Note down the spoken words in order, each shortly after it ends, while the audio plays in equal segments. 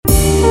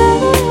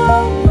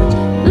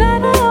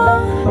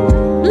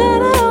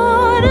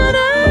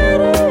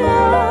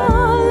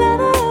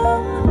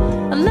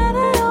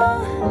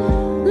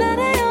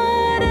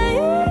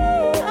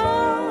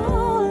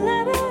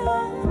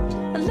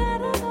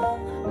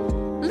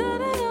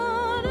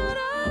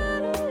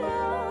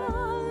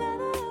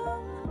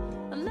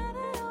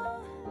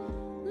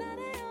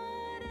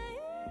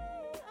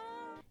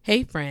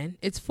Hey friend,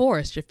 it's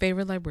Forrest, your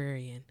favorite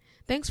librarian.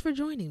 Thanks for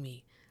joining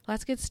me.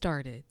 Let's get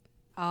started.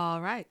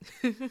 All right.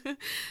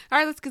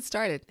 Let's get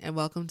started and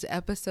welcome to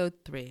episode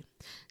 3.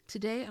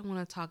 Today I want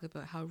to talk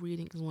about how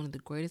reading is one of the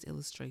greatest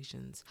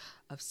illustrations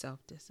of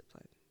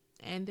self-discipline.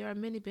 And there are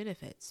many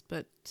benefits,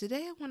 but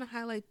today I want to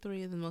highlight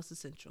 3 of the most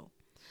essential.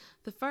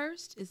 The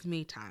first is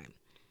me time.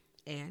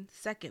 And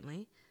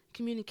secondly,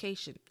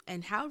 communication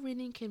and how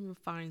reading can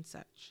refine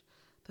such.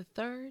 The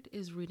third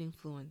is reading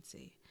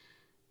fluency.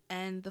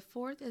 And the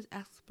fourth is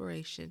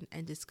exploration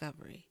and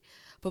discovery.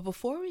 But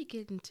before we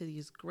get into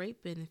these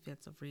great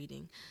benefits of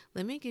reading,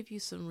 let me give you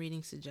some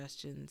reading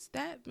suggestions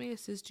that may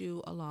assist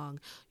you along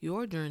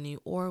your journey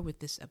or with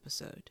this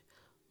episode.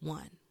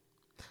 1.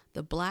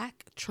 The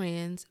Black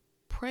Trans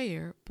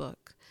Prayer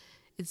Book.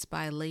 It's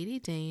by Lady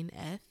Dane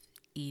F.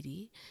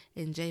 Eady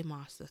and J.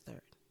 Moss III.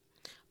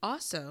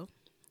 Also,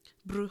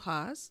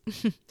 Brujas,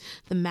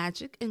 The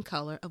Magic and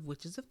Color of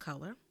Witches of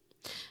Color,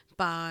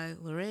 by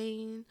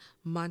Lorraine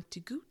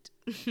Montagut.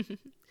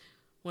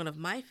 One of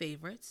my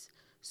favorites,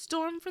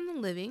 Storm from the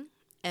Living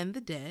and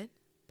the Dead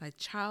by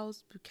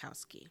Charles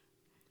Bukowski.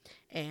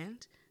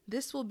 And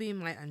This Will Be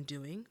My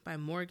Undoing by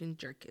Morgan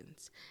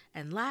Jerkins.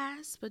 And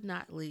last but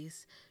not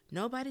least,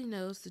 Nobody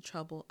Knows the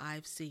Trouble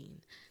I've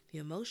Seen, The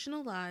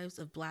Emotional Lives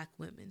of Black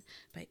Women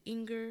by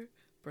Inger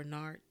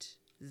Bernhardt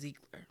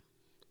Ziegler.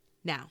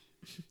 Now,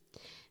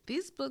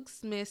 these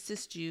books may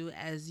assist you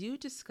as you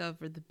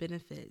discover the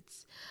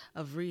benefits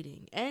of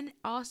reading and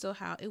also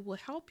how it will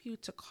help you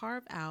to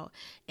carve out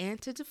and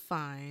to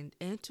define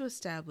and to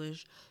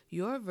establish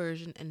your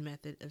version and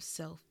method of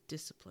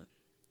self-discipline.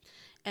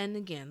 And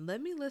again,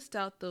 let me list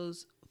out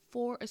those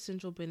 4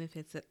 essential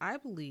benefits that I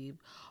believe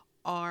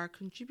are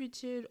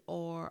contributed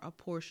or a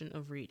portion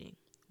of reading.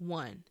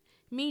 1.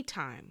 Me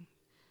time.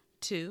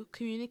 2.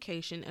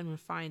 Communication and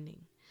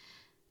refining.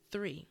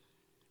 3.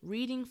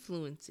 Reading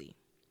fluency.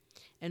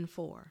 And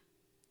 4,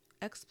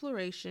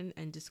 exploration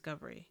and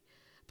discovery.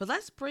 But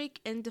let's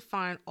break and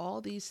define all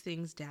these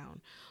things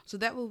down so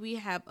that way we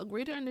have a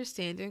greater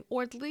understanding,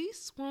 or at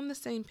least we're on the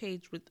same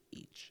page with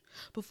each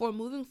before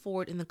moving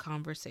forward in the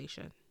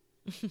conversation.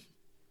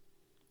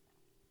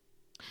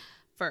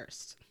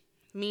 First,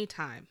 me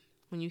time.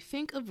 When you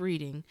think of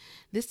reading,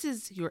 this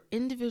is your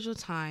individual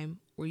time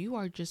where you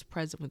are just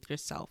present with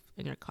yourself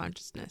and your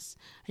consciousness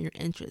and your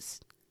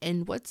interests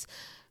and what's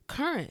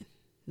current.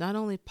 Not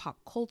only pop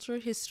culture,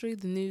 history,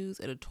 the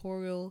news,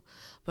 editorial,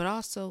 but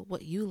also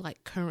what you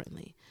like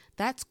currently.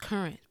 That's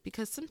current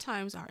because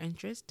sometimes our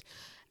interest,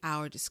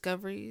 our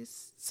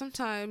discoveries,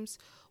 sometimes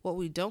what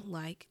we don't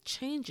like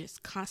changes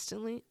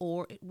constantly,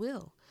 or it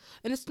will.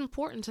 And it's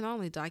important to not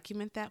only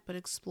document that, but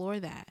explore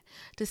that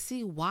to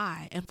see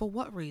why and for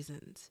what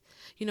reasons.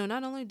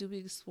 Not only do we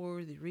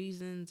explore the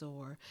reasons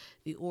or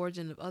the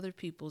origin of other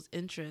people's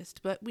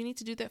interest, but we need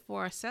to do that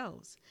for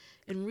ourselves.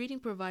 And reading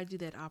provides you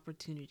that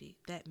opportunity,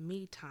 that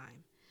me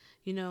time.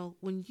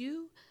 When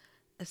you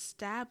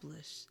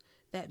establish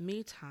that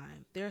me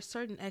time, there are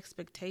certain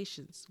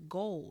expectations,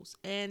 goals,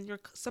 and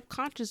your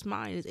subconscious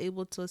mind is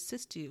able to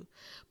assist you.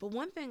 But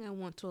one thing I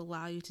want to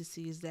allow you to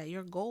see is that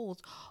your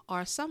goals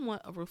are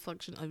somewhat a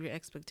reflection of your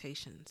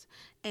expectations.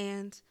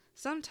 And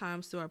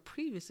sometimes through our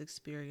previous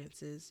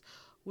experiences,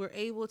 we're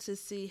able to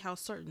see how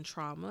certain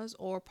traumas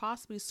or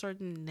possibly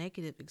certain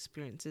negative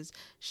experiences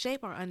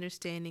shape our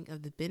understanding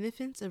of the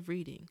benefits of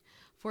reading.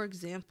 For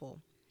example,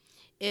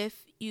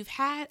 if you've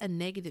had a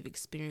negative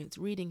experience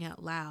reading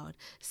out loud,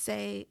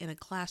 say in a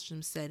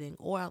classroom setting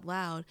or out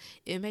loud,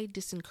 it may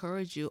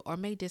disencourage you or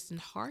may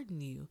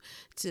dishearten you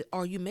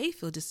or you may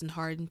feel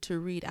disheartened to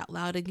read out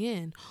loud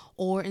again,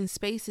 or in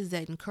spaces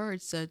that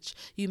encourage such,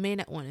 you may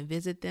not want to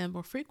visit them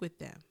or frequent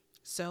them.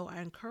 So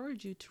I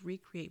encourage you to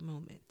recreate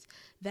moments.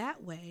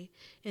 That way,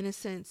 in a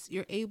sense,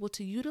 you're able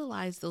to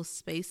utilize those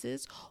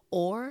spaces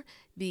or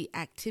the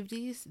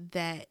activities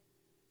that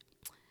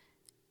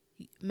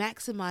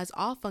maximize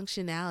all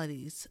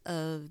functionalities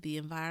of the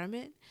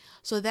environment.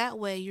 So that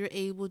way you're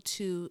able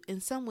to,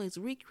 in some ways,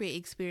 recreate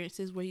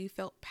experiences where you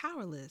felt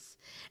powerless.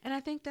 And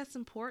I think that's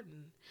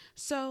important.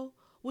 So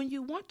when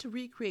you want to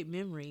recreate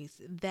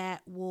memories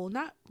that will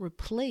not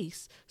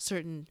replace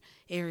certain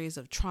areas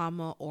of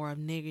trauma or of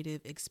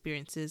negative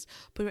experiences,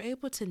 but you're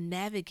able to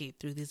navigate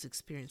through these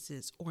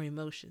experiences or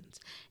emotions.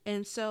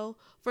 And so,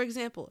 for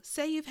example,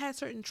 say you've had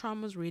certain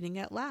traumas reading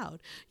out loud.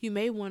 You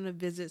may want to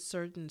visit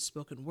certain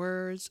spoken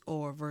words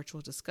or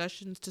virtual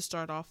discussions to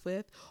start off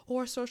with,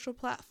 or social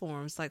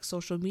platforms like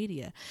social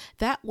media.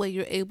 That way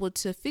you're able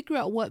to figure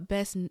out what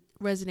best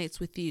resonates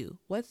with you.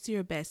 What's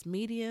your best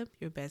medium,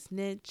 your best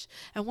niche,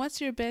 and what's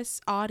your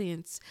best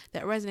audience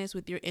that resonates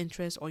with your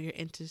interest or your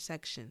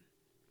intersection.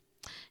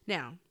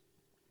 Now,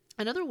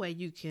 another way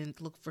you can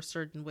look for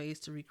certain ways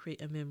to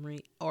recreate a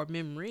memory or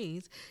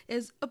memories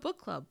is a book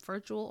club,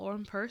 virtual or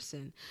in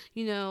person.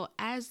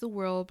 As the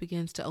world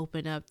begins to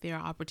open up, there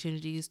are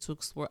opportunities to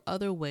explore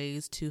other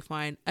ways to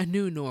find a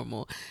new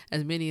normal,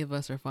 as many of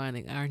us are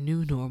finding our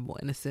new normal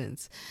in a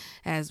sense,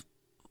 as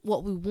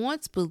what we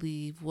once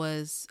believed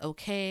was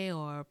okay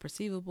or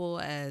perceivable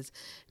as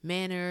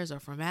manners or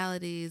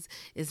formalities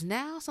is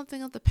now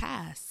something of the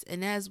past.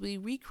 And as we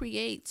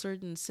recreate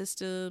certain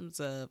systems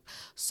of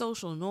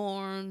social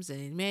norms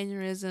and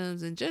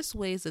mannerisms and just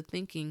ways of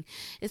thinking,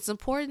 it's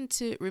important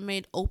to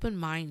remain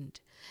open-minded,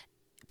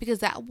 because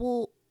that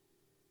will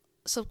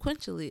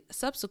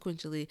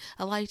subsequently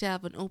allow you to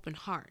have an open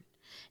heart.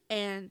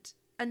 And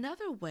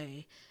another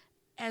way,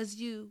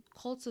 as you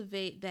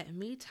cultivate that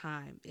me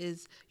time,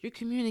 is your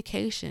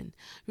communication.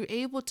 You're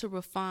able to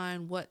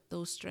refine what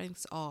those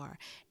strengths are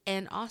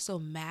and also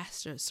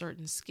master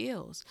certain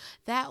skills.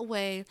 That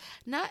way,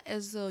 not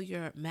as though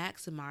you're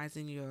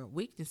maximizing your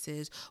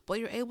weaknesses, but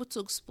you're able to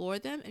explore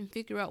them and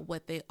figure out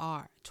what they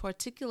are, to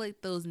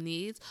articulate those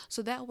needs,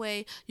 so that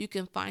way you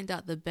can find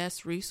out the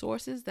best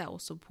resources that will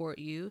support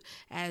you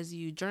as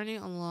you journey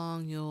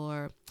along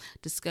your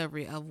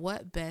discovery of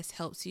what best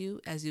helps you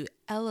as you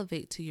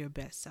elevate to your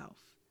best self.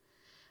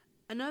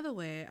 Another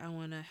way I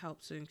want to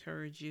help to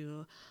encourage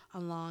you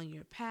along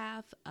your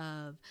path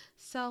of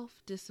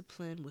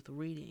self-discipline with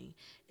reading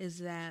is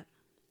that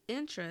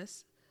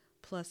interest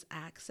plus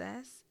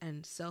access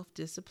and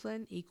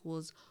self-discipline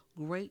equals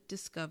great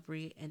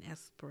discovery and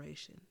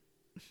exploration.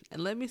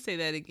 And let me say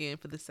that again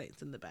for the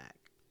saints in the back.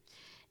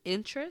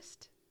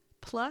 Interest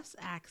plus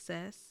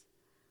access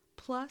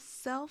plus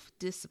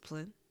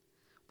self-discipline,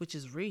 which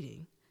is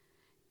reading,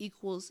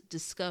 equals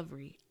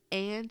discovery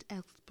and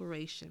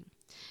exploration.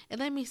 And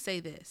let me say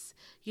this,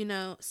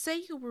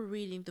 say you were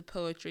reading the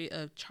poetry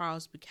of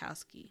Charles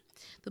Bukowski,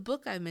 the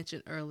book I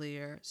mentioned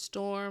earlier,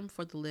 Storm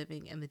for the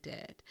Living and the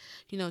Dead.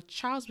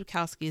 Charles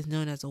Bukowski is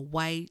known as a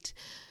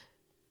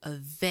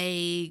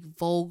vague,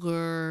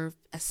 vulgar,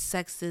 a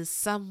sexist,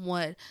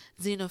 somewhat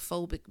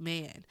xenophobic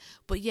man.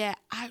 But yet,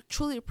 I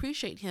truly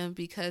appreciate him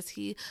because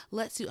he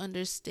lets you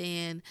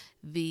understand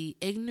the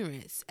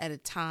ignorance at a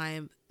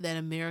time that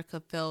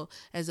America felt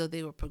as though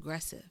they were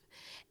progressive.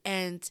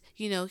 And,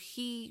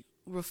 he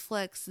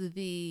reflects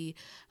the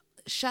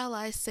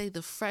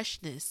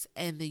freshness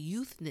and the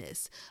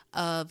youthness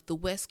of the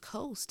West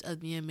Coast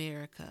of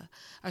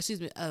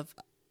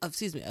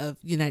of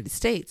United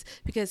States,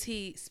 because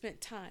he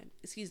spent time,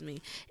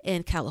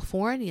 in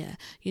California.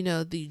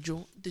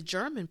 The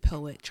German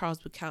poet Charles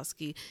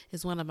Bukowski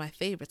is one of my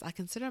favorites. I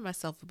consider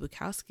myself a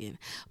Bukowskian,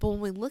 but when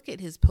we look at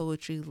his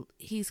poetry,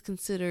 he's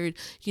considered,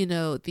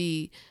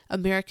 the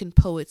American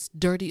poet's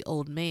dirty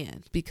old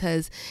man,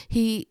 because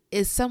he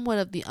is somewhat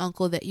of the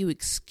uncle that you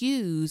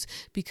excuse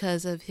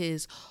because of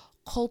his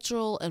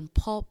cultural and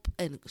pop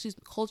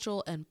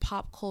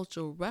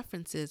cultural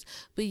references,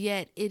 but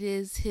yet it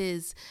is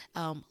his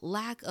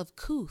lack of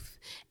couth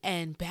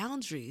and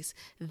boundaries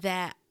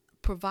that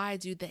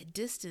provides you that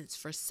distance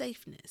for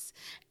safeness.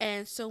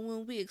 And so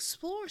when we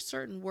explore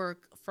certain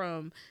work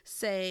from,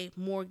 say,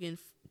 Morgan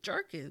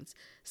Jerkins,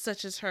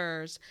 such as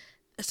her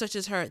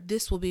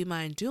This Will Be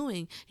My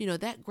Undoing,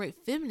 that great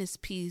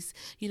feminist piece,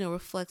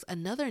 reflects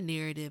another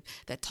narrative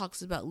that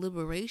talks about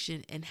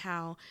liberation and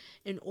how,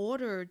 in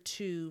order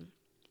to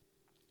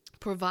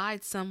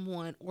provide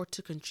someone or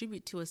to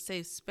contribute to a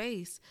safe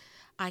space,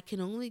 I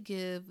can only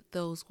give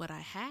those what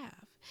I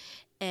have.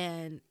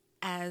 And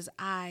as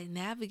I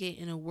navigate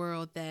in a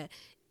world that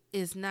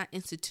is not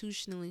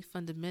institutionally,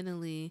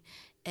 fundamentally,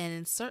 and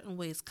in certain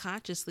ways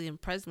consciously and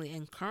presently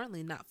and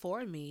currently not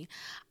for me,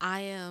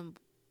 I am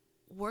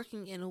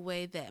working in a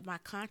way that my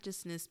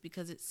consciousness,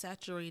 because it's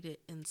saturated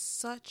in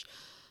such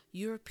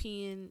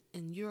European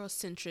and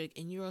Eurocentric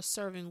and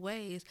Euroserving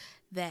ways,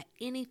 that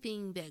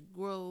anything that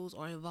grows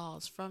or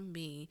evolves from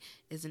me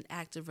is an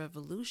act of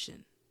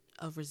revolution,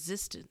 of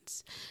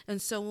resistance. And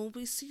so when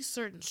we see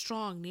certain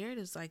strong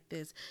narratives like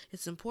this,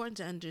 it's important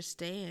to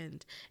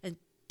understand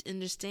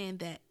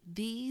that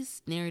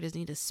these narratives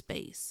need a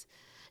space,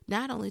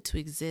 not only to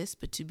exist,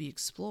 but to be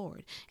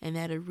explored, and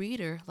that a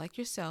reader like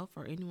yourself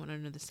or anyone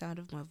under the sound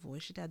of my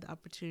voice should have the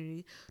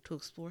opportunity to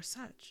explore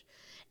such.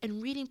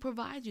 And reading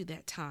provides you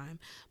that time,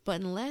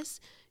 but unless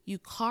you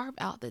carve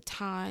out the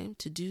time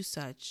to do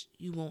such,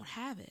 you won't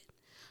have it.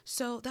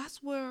 So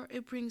that's where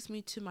it brings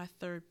me to my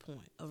third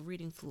point of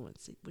reading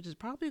fluency, which is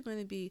probably going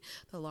to be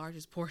the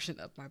largest portion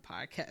of my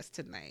podcast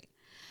tonight.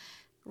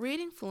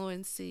 Reading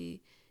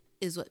fluency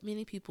is what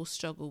many people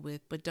struggle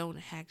with, but don't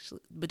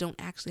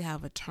actually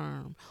have a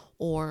term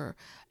or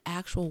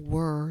actual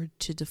word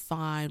to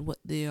define what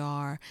they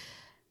are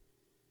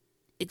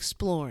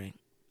exploring,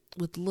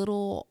 with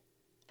little,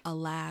 a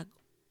lack,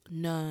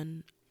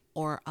 none,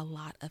 or a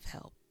lot of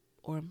help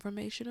or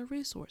information or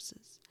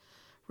resources.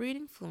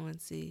 Reading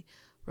fluency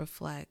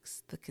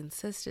reflects the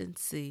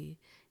consistency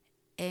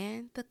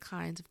and the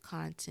kinds of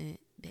content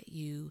that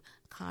you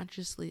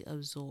consciously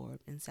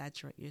absorb and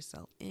saturate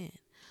yourself in.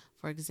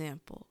 For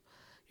example,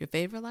 your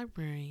favorite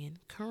librarian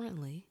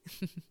currently,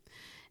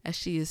 as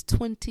she is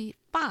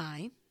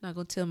 25, not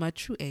going to tell my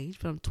true age,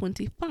 but I'm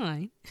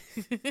 25,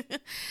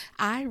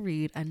 I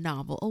read a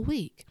novel a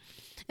week.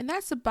 And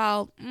that's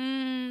about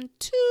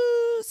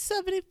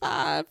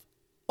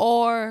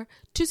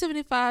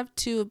 275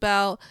 to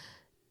about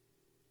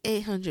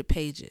 800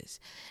 pages.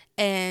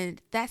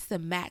 And that's the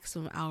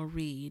maximum I'll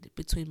read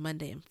between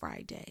Monday and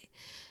Friday.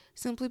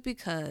 Simply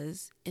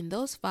because in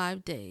those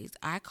 5 days,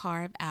 I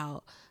carve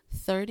out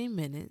 30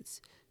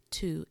 minutes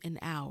to an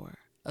hour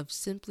of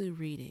simply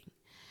reading.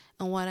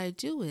 And what I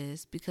do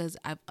is, because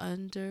I've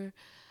understood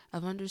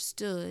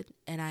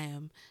and I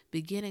am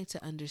beginning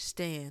to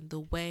understand the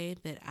way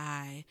that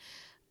I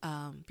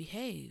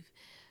behave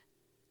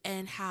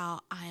and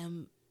how I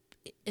am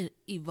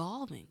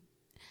evolving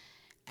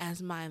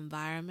as my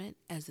environment,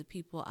 as the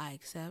people I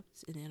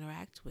accept and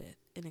interact with,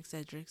 and et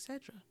cetera, et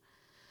cetera.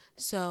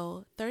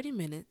 So 30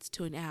 minutes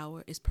to an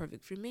hour is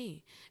perfect for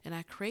me. And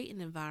I create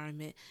an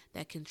environment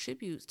that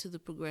contributes to the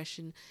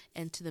progression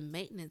and to the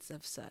maintenance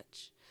of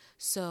such.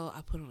 So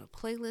I put on a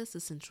playlist,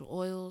 essential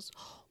oils,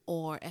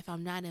 or if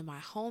I'm not in my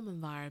home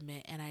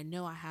environment and I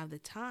know I have the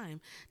time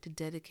to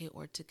dedicate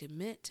or to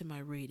commit to my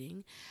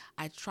reading,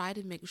 I try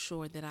to make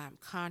sure that I'm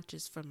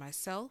conscious for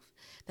myself,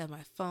 that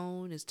my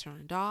phone is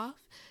turned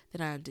off,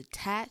 that I'm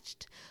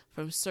detached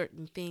from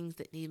certain things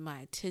that need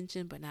my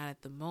attention but not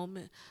at the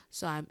moment,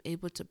 so I'm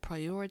able to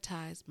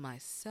prioritize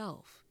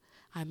myself.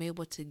 I'm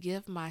able to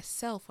give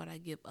myself what I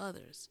give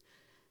others.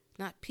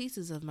 Not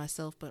pieces of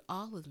myself, but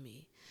all of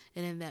me.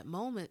 And in that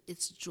moment,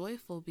 it's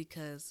joyful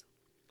because,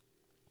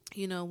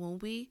 when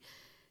we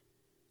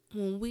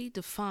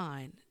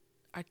define,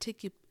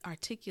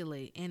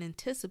 articulate, and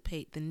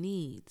anticipate the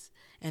needs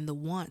and the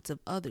wants of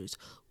others,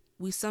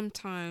 we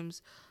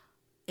sometimes,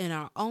 in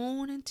our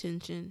own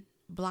intention,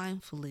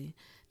 blindly,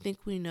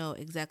 think we know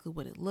exactly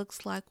what it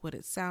looks like, what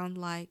it sounds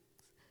like,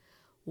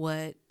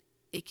 what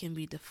it can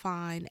be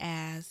defined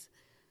as,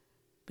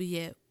 but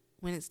yet,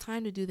 when it's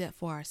time to do that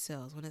for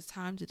ourselves, when it's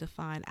time to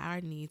define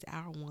our needs,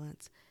 our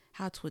wants,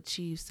 how to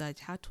achieve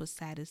such, how to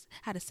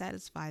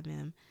satisfy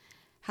them,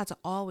 how to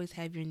always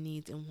have your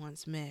needs and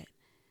wants met,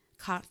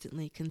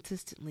 constantly,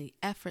 consistently,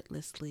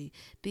 effortlessly,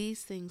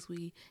 these things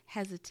we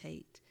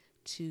hesitate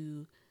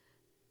to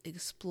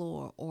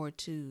explore or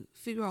to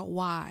figure out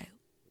why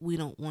we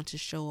don't want to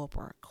show up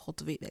or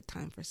cultivate that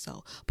time for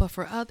self. But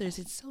for others,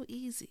 it's so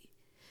easy.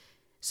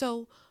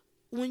 So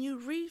when you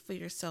read for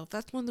yourself,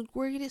 that's one of the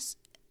greatest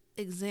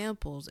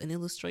examples and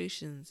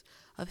illustrations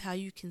of how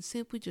you can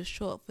simply just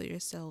show up for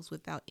yourselves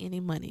without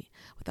any money,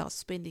 without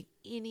spending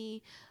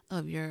any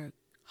of your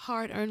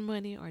hard-earned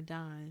money or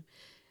dime.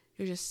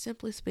 You're just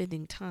simply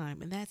spending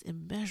time, and that's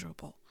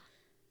immeasurable.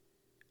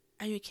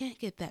 And you can't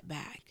get that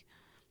back.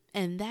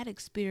 And that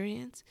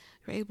experience,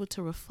 you're able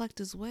to reflect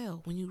as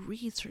well when you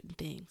read certain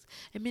things.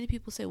 And many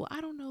people say, well,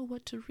 I don't know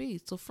what to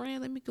read. So,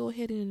 friend, let me go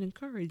ahead and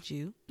encourage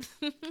you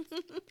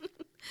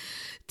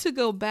to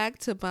go back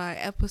to my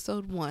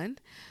episode 1.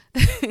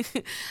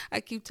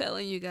 I keep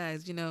telling you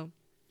guys,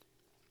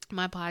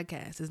 my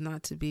podcast is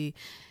not to be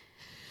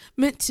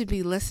meant to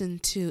be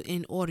listened to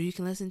in order. You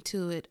can listen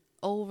to it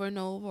over and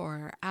over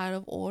or out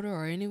of order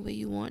or any way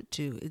you want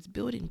to. It's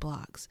building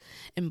blocks.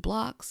 And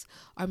blocks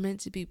are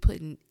meant to be put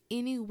in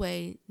any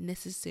way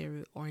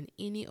necessary or in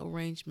any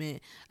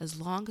arrangement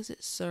as long as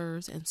it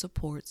serves and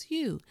supports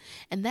you.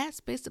 And that's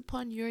based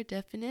upon your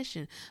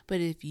definition.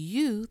 But if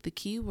you, the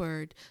key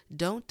word,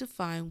 don't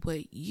define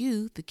what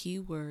you, the key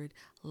word,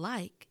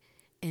 like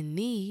and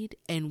need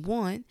and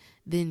want,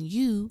 then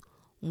you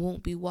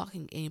won't be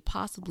walking in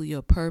possibly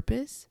your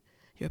purpose,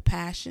 your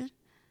passion,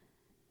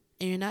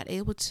 and you're not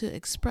able to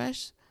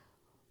express,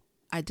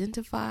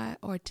 identify,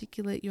 or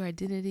articulate your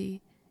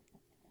identity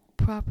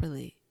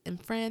properly.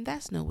 And friend,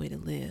 that's no way to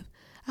live.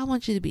 I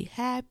want you to be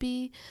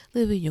happy,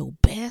 living your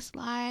best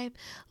life,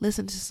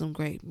 listen to some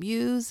great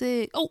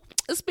music. Oh,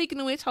 speaking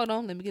of which, hold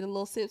on, let me get a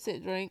little sip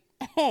drink.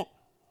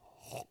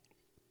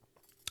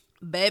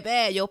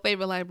 Baby, your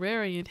favorite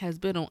librarian has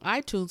been on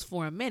iTunes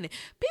for a minute.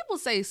 People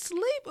say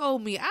sleep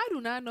on me. I do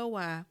not know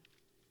why.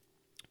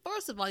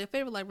 First of all, your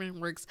favorite librarian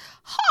works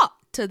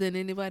harder than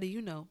anybody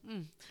you know.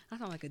 I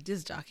sound like a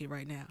disc jockey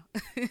right now.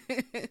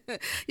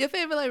 Your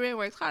favorite librarian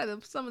works harder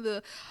than some of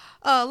the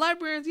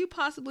librarians you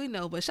possibly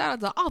know. But shout out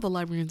to all the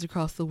librarians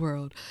across the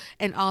world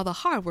and all the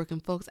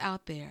hardworking folks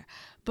out there.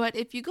 But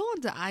if you go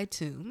into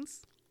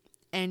iTunes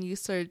and you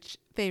search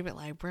favorite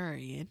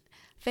librarian,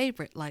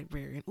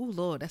 ooh,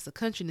 Lord, that's the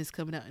countryness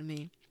coming out in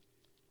me.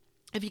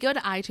 If you go to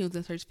iTunes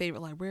and search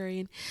favorite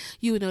librarian,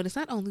 you will notice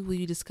not only will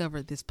you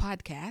discover this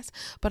podcast,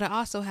 but I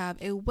also have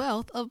a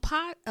wealth of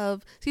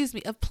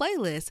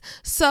playlists.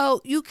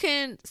 So you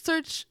can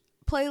search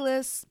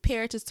playlists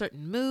paired to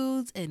certain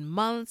moods and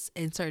months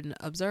and certain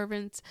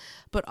observance,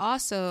 but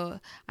also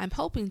I'm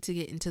hoping to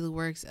get into the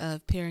works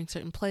of pairing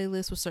certain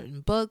playlists with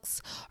certain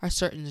books or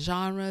certain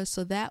genres.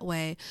 So that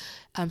way,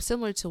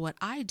 similar to what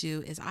I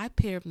do is I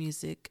pair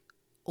music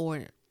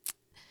or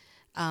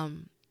I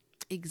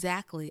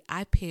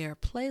pair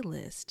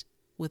playlist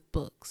with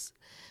books.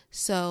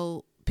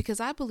 So, because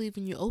I believe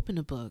when you open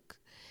a book,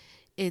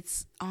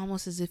 it's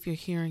almost as if you're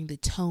hearing the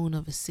tone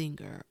of a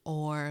singer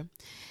or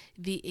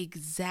the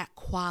exact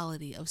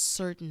quality of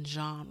certain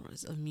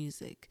genres of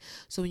music.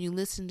 So when you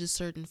listen to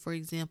certain, for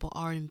example,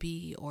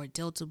 R&B or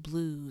Delta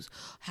Blues,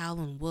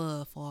 Howlin'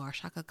 Wolf or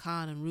Chaka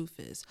Khan and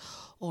Rufus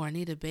or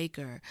Anita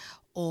Baker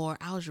or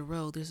Al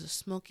Jarreau, there's a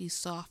smoky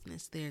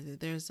softness there.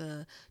 There's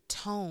a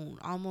tone,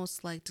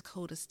 almost like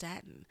Dakota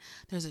Staton.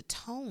 There's a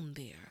tone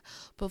there.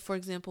 But for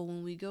example,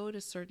 when we go to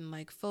certain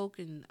like folk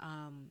and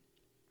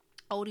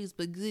oldies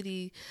but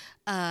goodie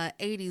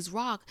 80s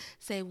rock,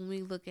 say when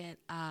we look at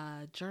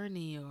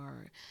Journey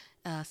or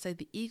say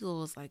the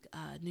Eagles, like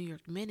New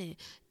York Minute,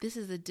 this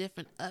is a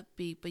different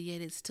upbeat, but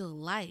yet it's still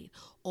light.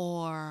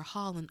 Or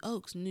Hall and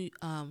Oates,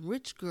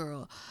 Rich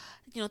Girl,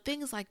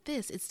 things like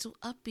this. It's still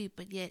upbeat,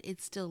 but yet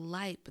it's still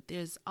light, but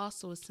there's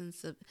also a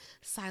sense of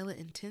silent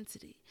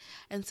intensity.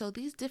 And so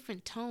these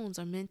different tones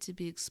are meant to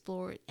be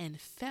explored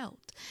and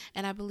felt.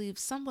 And I believe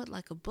somewhat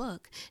like a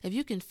book, if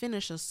you can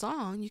finish a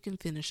song, you can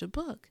finish a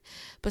book.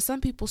 But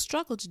some people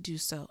struggle to do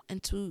so,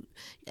 and to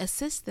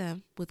assist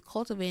them with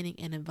cultivating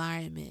an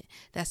environment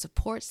that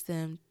supports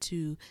them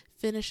to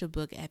finish a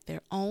book at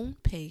their own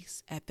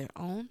pace, at their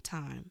own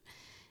time,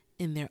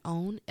 in their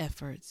own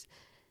efforts.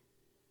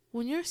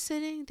 When you're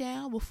sitting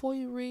down before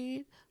you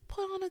read,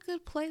 put on a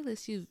good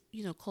playlist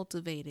you've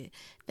cultivated.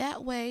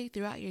 That way,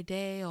 throughout your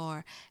day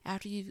or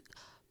after you've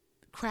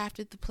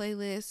crafted the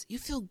playlist, you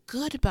feel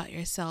good about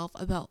yourself,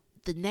 about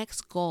the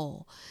next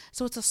goal.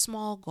 So it's a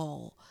small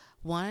goal.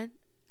 1,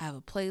 I have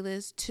a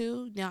playlist.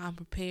 2, now I'm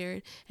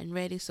prepared and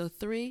ready. So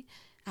 3,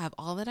 I have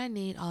all that I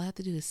need. All I have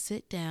to do is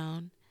sit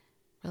down,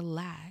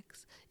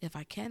 relax. If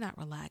I cannot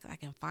relax, I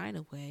can find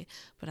a way,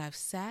 but I've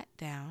sat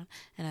down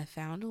and I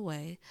found a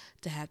way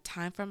to have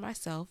time for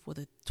myself,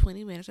 whether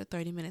 20 minutes or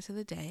 30 minutes of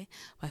the day.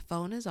 My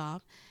phone is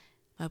off,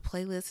 my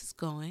playlist is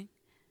going,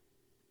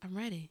 I'm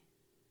ready.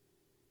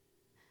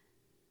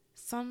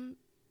 And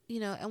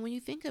when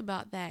you think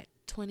about that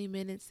 20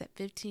 minutes, that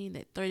 15,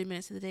 that 30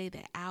 minutes of the day,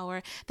 that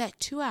hour, that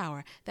 2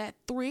 hour, that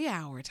 3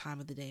 hour time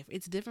of the day,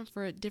 it's different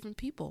for different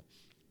people.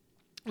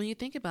 When you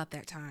think about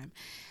that time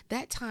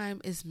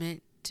is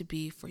meant to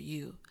be for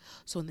you.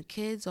 So when the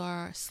kids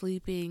are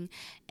sleeping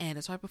and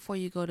it's right before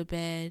you go to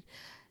bed,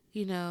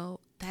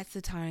 that's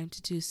the time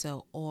to do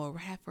so. Or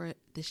right after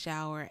the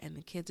shower and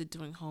the kids are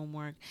doing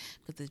homework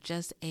because they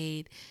just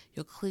ate,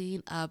 you'll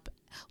clean up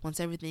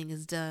once everything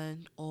is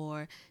done.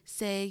 Or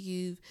say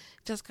you've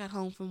just got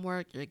home from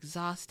work, you're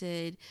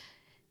exhausted,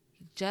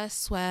 you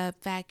just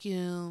swept,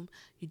 vacuum,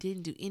 you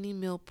didn't do any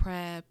meal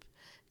prep,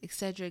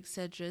 etc.,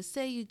 etc.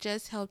 Say you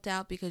just helped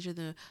out because you're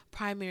the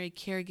primary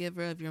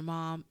caregiver of your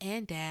mom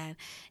and dad,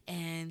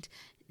 and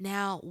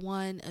now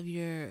one of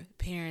your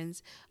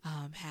parents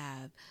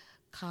have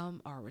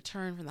come or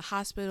returned from the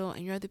hospital,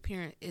 and your other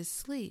parent is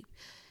asleep,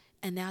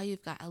 and now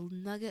you've got a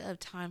nugget of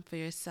time for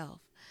yourself.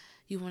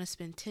 You want to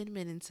spend 10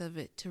 minutes of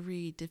it to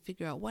read, to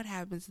figure out what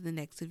happens in the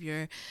next of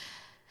your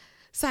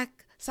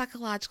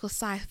psychological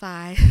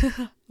sci-fi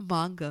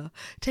manga.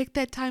 Take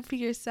that time for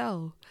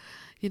yourself.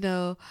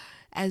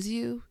 As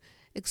you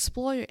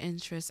explore your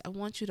interests, I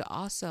want you to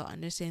also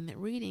understand that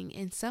reading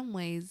in some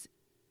ways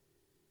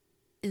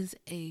is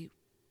a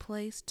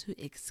place to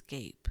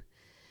escape.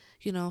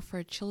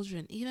 For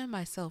children, even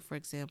myself, for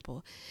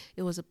example,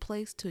 it was a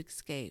place to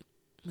escape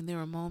when there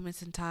were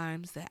moments and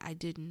times that I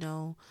didn't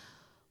know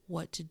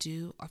what to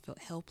do or felt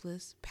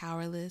helpless,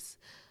 powerless,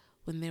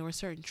 when there were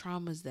certain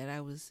traumas that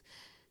I was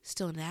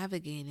still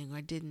navigating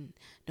or didn't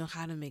know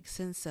how to make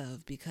sense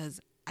of because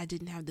I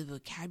didn't have the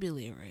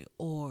vocabulary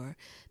or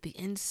the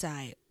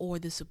insight or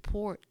the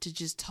support to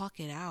just talk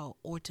it out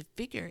or to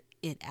figure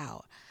it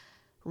out.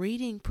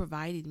 Reading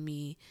provided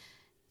me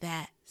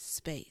that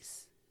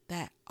space,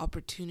 that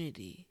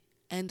opportunity,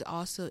 and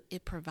also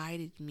it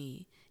provided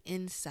me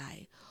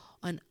insight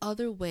on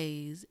other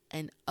ways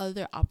and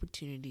other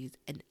opportunities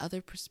and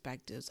other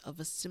perspectives of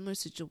a similar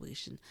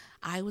situation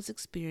I was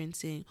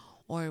experiencing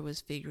or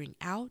was figuring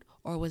out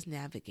or was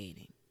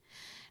navigating.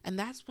 And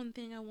that's one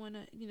thing I want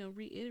to,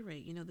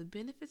 reiterate. The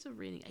benefits of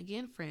reading,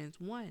 again, friends,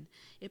 1,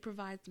 it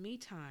provides me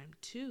time.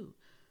 2,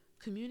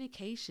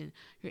 communication.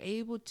 You're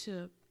able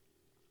to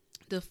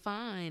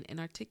define and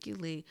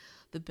articulate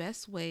the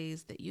best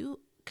ways that you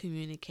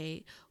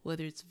communicate,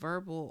 whether it's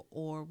verbal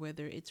or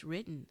whether it's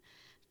written.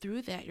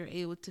 Through that, you're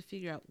able to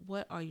figure out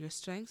what are your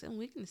strengths and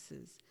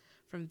weaknesses.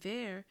 From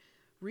there,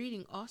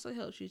 reading also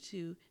helps you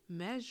to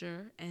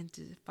measure and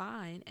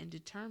define and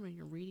determine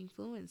your reading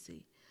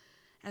fluency.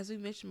 As we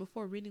mentioned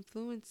before, reading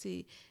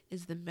fluency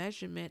is the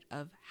measurement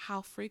of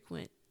how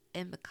frequent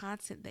and the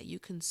content that you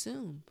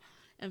consume.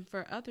 And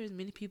for others,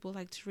 many people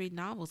like to read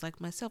novels. Like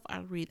myself,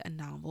 I read a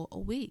novel a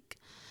week.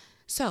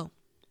 So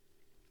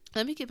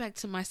let me get back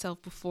to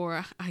myself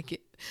before I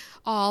get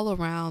all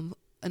around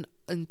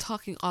and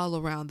talking all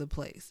around the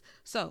place.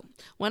 So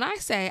when I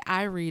say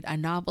I read a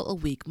novel a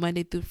week,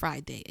 Monday through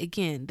Friday,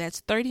 again, that's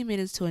 30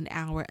 minutes to an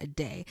hour a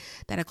day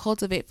that I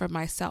cultivate for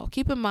myself.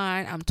 Keep in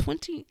mind, I'm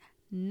 29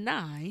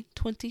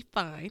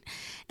 29:25,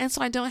 and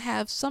so I don't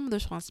have some of the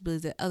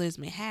responsibilities that others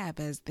may have,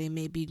 as they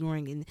may be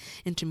growing an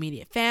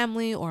intermediate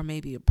family, or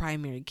maybe a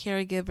primary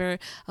caregiver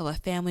of a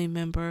family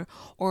member,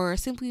 or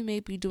simply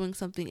maybe doing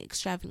something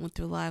extravagant with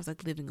their lives,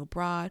 like living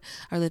abroad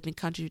or living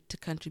country to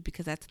country,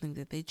 because that's the thing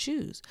that they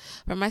choose.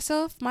 For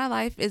myself, my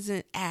life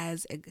isn't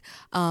as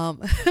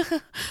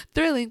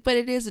thrilling, but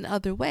it is in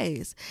other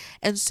ways.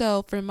 And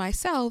so for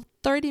myself,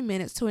 30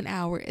 minutes to an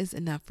hour is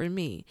enough for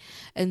me.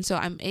 And so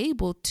I'm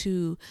able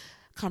to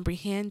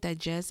comprehend,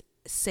 digest,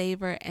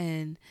 savor,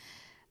 and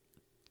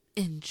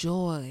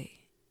enjoy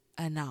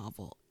a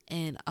novel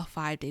in a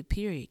 5-day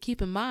period.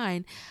 Keep in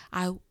mind,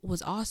 I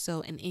was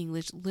also an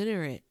English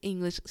literature.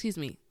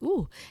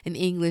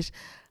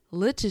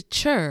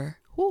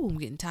 I'm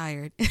getting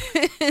tired.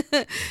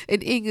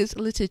 An English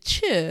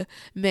literature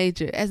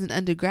major as an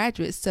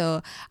undergraduate.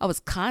 So I was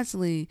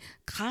constantly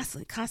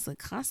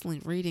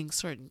reading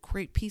certain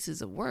great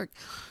pieces of work,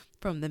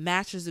 from the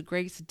Masters of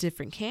Greats to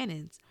different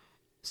canons.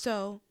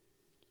 So,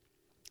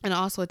 and I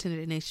also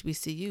attended an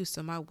HBCU.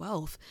 So my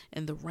wealth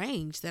and the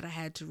range that I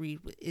had to read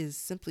is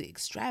simply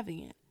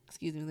extravagant.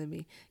 Excuse me, let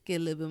me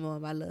get a little bit more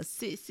of my little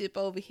sip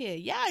over here.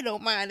 Y'all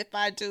don't mind if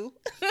I do.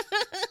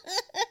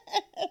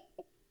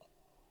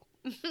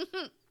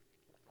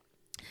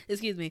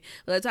 Excuse me.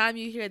 By the time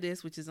you hear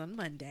this, which is on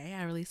Monday,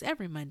 I release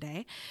every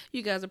Monday,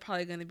 you guys are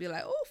probably going to be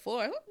like, oh,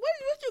 Ford, what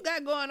you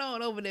got going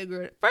on over there,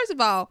 girl? First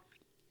of all,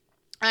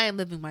 I am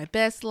living my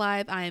best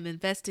life. I am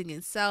investing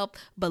in self,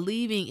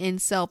 believing in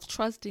self,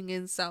 trusting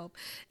in self,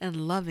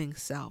 and loving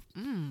self.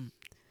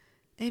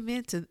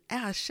 Amen to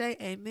Ashe.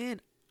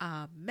 Amen.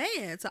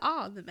 Amen to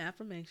all of them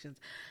affirmations.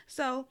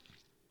 So,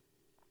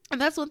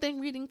 and that's one thing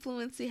reading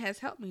fluency has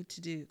helped me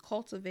to do,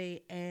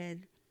 cultivate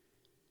and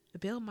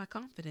build my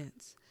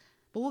confidence.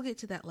 But we'll get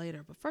to that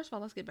later. But first of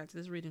all, let's get back to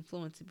this reading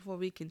fluency before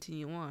we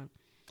continue on.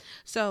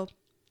 So,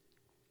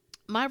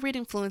 my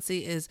reading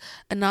fluency is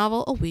a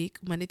novel a week,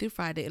 Monday through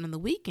Friday, and on the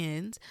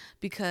weekends,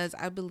 because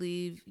I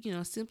believe,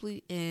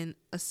 simply in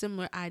a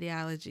similar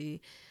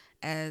ideology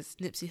as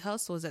Nipsey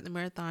Hussle, is that the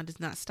marathon does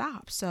not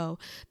stop. So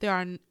there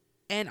are,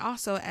 and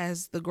also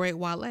as the great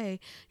Wale,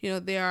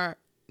 there are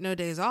no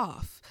days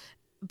off,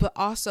 but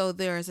also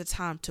there is a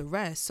time to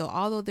rest. So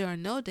although there are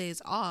no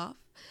days off,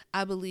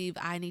 I believe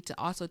I need to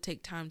also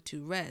take time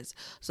to rest.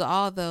 So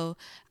although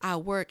I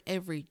work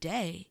every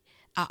day,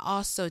 I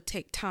also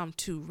take time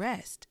to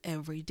rest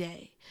every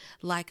day,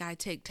 like I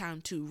take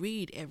time to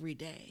read every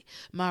day.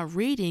 My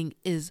reading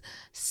is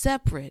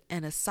separate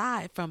and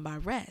aside from my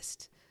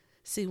rest.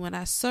 See, when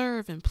I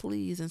serve and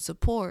please and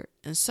support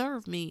and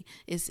serve me,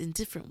 it's in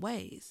different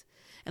ways.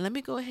 And let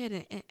me go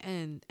ahead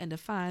and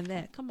define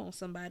that. Come on,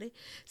 somebody.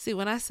 See,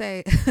 when I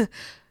say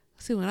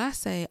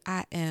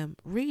I am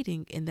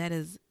reading, and that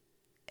is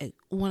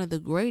one of the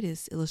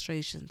greatest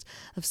illustrations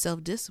of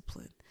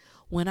self-discipline.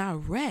 When I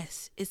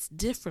rest, it's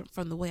different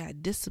from the way I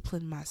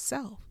discipline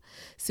myself.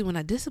 See, when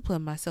I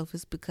discipline myself,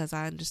 it's because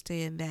I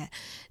understand that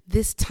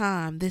this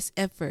time, this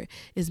effort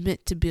is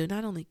meant to build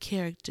not only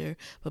character,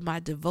 but my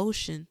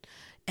devotion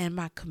and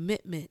my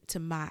commitment to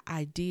my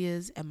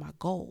ideas and my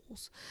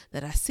goals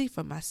that I see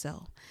for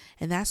myself.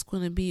 And that's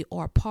going to be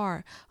or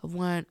part of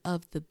one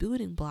of the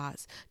building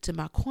blocks to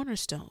my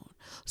cornerstone.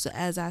 So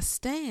as I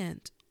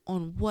stand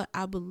on what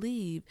I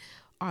believe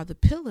are the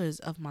pillars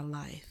of my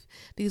life,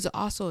 these are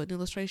also an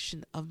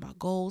illustration of my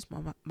goals,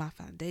 my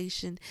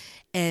foundation,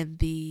 and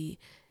the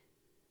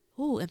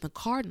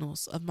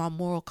cardinals of my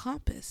moral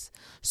compass.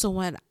 So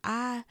when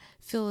I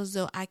feel as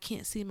though I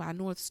can't see my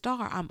North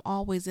Star, I'm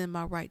always in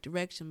my right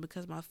direction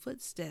because my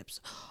footsteps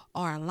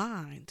are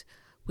aligned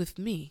with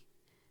me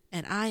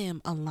and I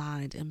am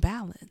aligned and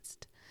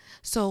balanced.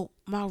 So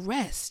my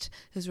rest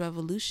is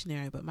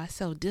revolutionary, but my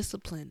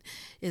self-discipline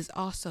is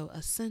also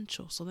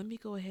essential. So let me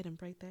go ahead and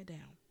break that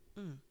down.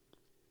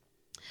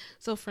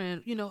 So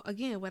friend,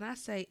 again, when I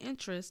say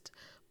interest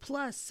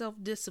plus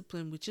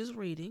self-discipline, which is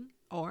reading,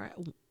 or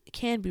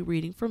can be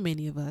reading for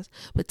many of us,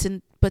 but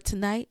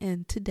tonight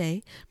and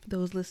today, for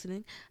those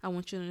listening, I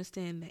want you to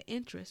understand that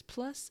interest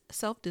plus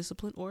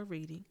self-discipline or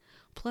reading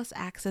plus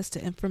access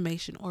to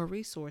information or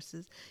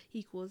resources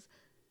equals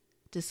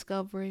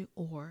discovery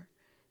or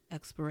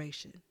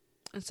exploration.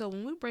 And so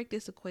when we break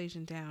this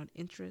equation down,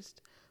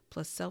 interest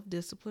plus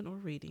self-discipline or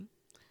reading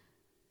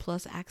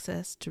plus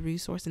access to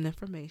resource and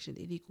information,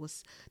 it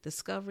equals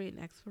discovery and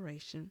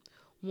exploration.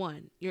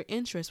 1, your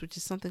interest, which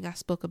is something I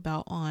spoke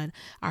about on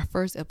our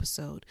first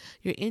episode.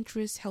 Your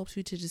interest helps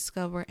you to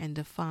discover and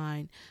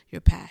define your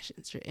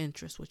passions, your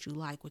interests, what you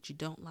like, what you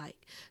don't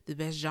like, the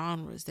best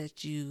genres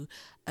that you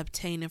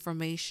obtain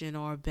information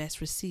or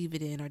best receive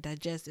it in or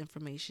digest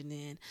information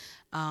in,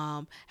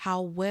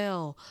 how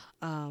well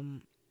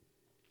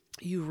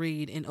you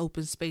read in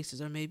open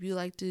spaces, or maybe you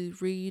like to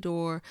read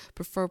or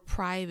prefer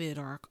private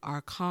or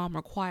calm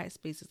or quiet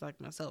spaces like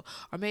myself,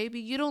 or maybe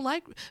you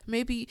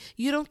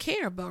don't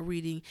care about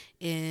reading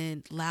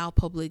in loud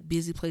public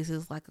busy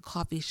places like a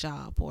coffee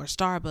shop or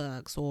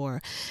Starbucks,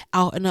 or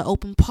out in an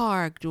open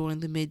park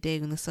during the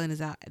midday when the sun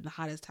is out at the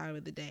hottest time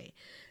of the day.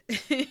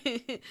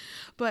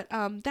 But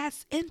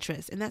that's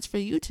interest, and that's for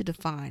you to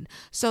define.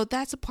 So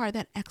that's a part of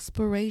that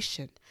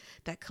exploration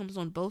that comes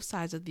on both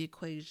sides of the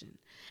equation.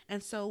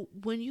 And so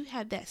when you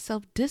have that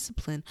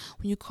self-discipline,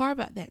 when you carve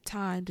out that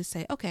time to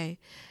say, okay,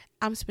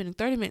 I'm spending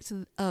 30 minutes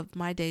of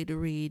my day to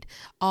read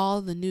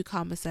all the new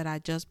comics that I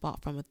just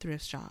bought from a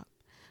thrift shop.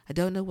 I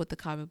don't know what the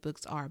comic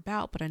books are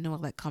about, but I know I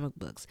like comic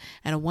books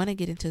and I want to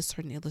get into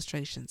certain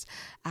illustrations.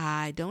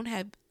 I don't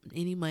have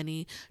any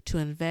money to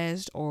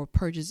invest or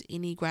purchase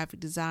any graphic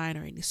design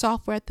or any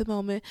software at the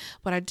moment,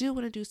 but I do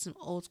want to do some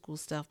old school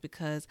stuff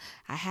because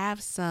I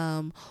have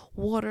some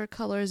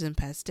watercolors and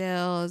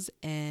pastels,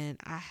 and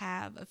I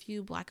have a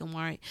few black and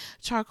white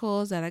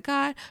charcoals that I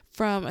got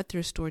from a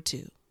thrift store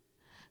too.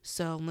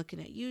 So I'm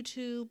looking at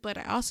YouTube, but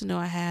I also know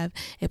I have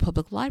a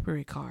public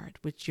library card,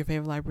 which your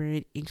favorite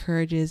library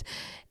encourages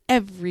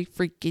every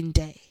freaking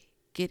day.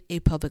 Get a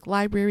public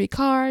library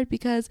card,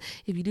 because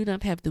if you do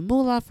not have the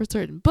moolah for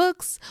certain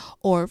books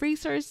or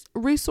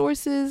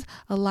resources,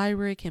 a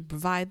library can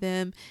provide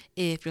them.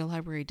 If your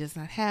library does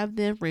not have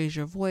them, raise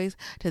your voice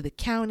to the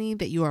county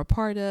that you are a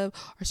part of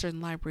or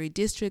certain library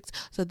districts,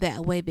 so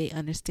that way they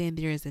understand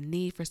there is a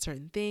need for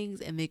certain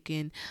things and they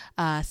can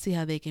see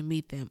how they can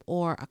meet them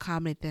or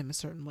accommodate them in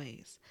certain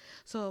ways.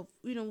 So,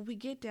 we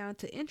get down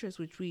to interest,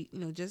 which we,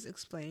 just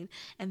explained,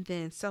 and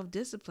then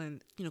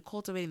self-discipline,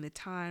 cultivating the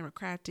time or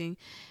crafting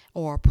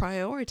or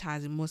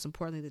prioritizing, most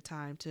importantly, the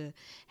time to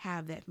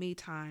have that me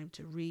time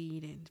to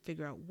read and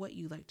figure out what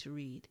you like to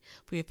read.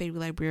 For your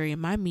favorite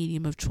librarian, my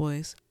medium of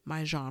choice,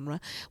 my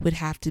genre, would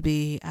have to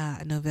be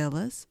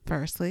novellas,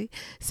 firstly.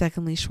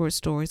 Secondly, short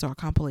stories or a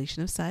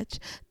compilation of such.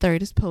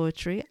 Third is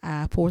poetry.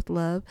 Fourth,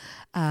 love,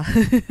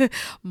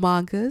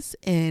 mangas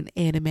and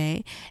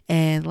anime.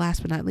 And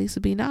last but not least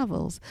would be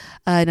novels.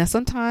 Now,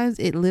 sometimes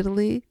it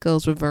literally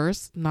goes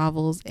reverse: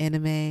 novels,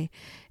 anime,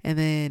 and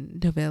then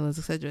novellas,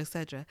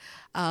 etc.,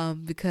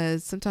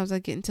 because sometimes I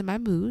get into my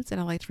moods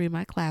and I like to read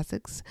my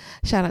classics.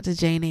 Shout out to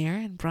Jane Eyre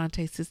and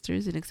Bronte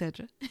sisters and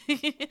etc.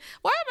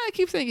 Why am I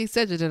keep saying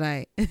etc.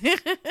 tonight?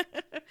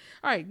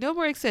 All right, no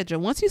more etc.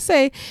 Once you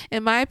say,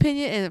 in my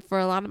opinion, and for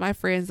a lot of my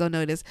friends, they'll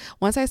notice,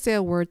 once I say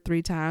a word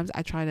 3 times,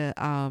 I try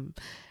to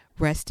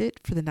rest it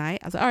for the night.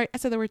 I was like, all right, I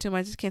said the word too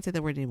much. I just can't say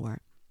the word anymore.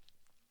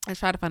 I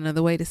try to find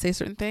another way to say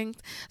certain things,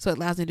 so it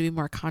allows me to be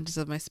more conscious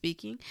of my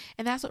speaking.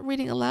 And that's what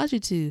reading allows you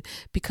to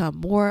become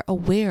more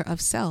aware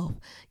of self.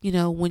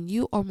 When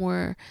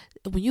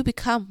you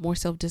become more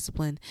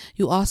self-disciplined,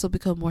 you also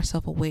become more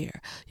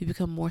self-aware. You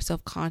become more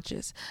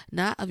self-conscious,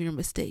 not of your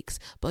mistakes,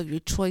 but of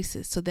your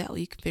choices. So that way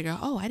you can figure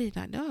out, oh, I did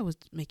not know I was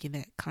making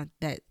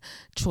that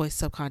choice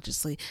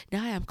subconsciously.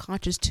 Now I am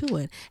conscious to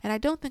it. And I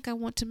don't think I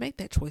want to make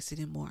that choice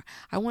anymore.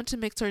 I want to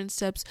make certain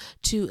steps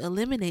to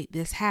eliminate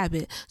this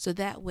habit, so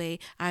that way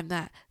I'm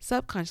not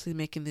subconsciously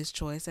making this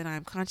choice, and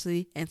I'm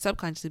consciously and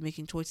subconsciously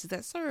making choices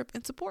that serve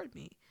and support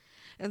me.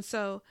 And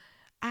so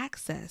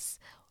access,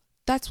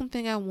 that's one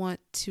thing I want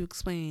to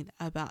explain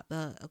about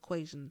the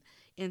equation.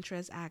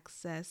 Interest,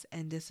 access,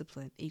 and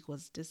discipline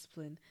equals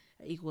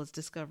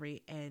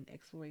discovery and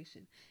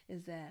exploration.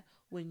 Is that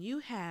when you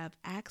have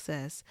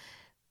access,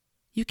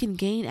 you can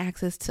gain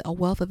access to a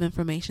wealth of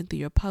information through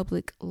your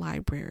public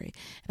library.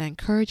 And I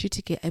encourage you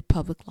to get a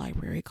public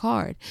library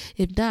card.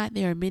 If not,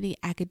 there are many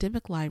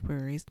academic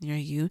libraries near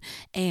you,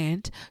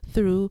 and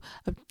through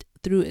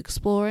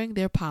exploring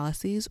their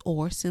policies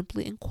or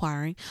simply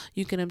inquiring,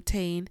 you can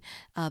obtain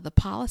the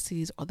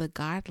policies or the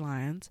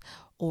guidelines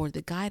or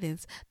the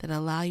guidance that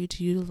allow you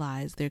to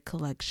utilize their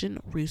collection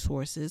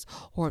resources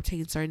or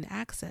obtain certain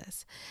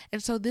access.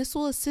 And so this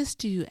will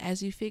assist you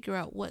as you figure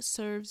out what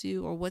serves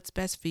you or what's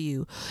best for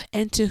you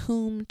and to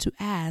whom to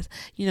ask.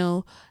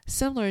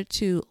 Similar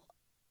to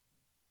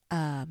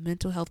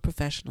mental health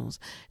professionals,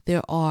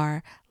 there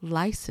are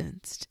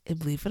licensed, and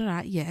believe it or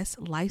not, yes,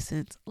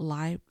 licensed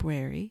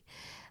library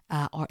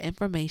or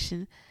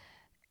information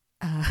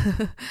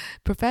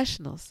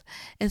professionals.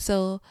 And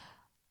so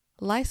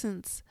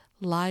licensed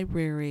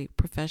library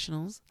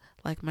professionals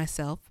like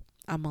myself,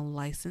 I'm a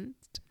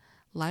licensed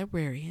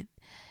librarian.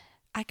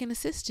 I can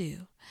assist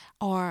you.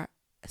 Or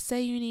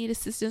say you need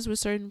assistance with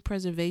certain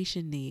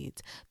preservation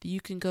needs, you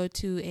can go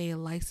to a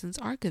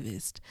licensed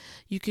archivist.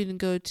 You can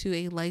go to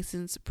a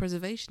licensed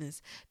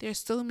preservationist. There are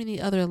so many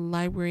other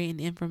library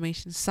and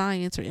information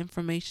science or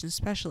information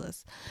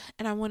specialists.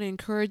 And I want to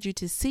encourage you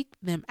to seek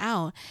them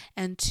out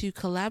and to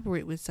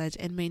collaborate with such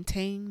and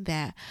maintain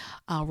that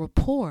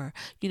rapport.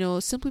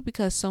 Simply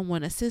because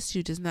someone assists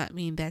you does not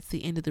mean that's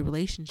the end of the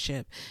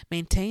relationship.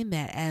 Maintain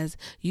that, as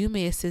you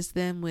may assist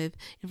them with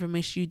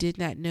information you did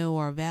not know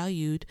or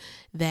valued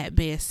that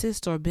may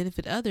assist or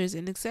benefit others,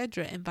 and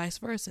etc., and vice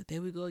versa.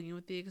 There we go again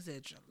with the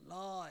etc.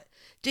 Lord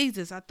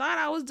Jesus, I thought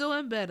I was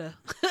doing better.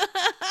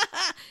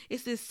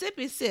 It's this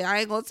sippy sip.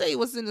 I ain't gonna tell you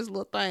what's in this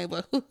little thing,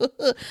 but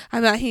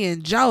I'm out here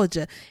in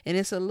Georgia, and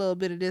it's a little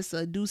bit of this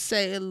Douce,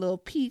 a little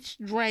peach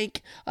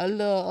drink, a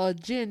little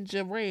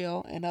ginger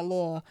ale, and a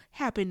little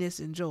happiness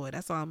and joy.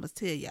 That's all I'm gonna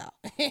tell y'all.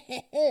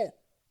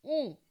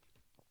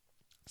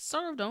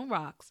 Served on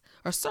rocks,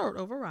 or served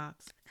over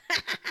rocks.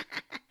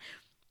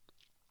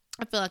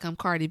 I feel like I'm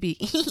Cardi B.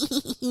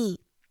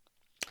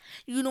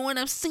 You know what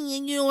I'm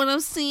saying? You know what I'm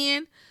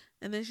saying?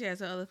 And then she has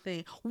her other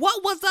thing.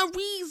 What was the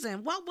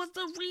reason? What was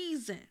the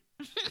reason?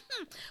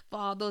 For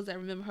all those that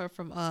remember her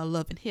from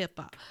Love and Hip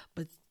Hop.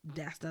 But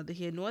that's neither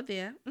here nor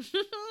there.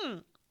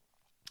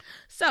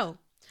 So,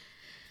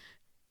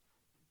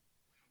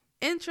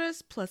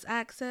 interest plus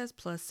access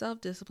plus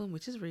self-discipline,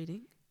 which is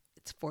reading,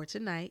 it's for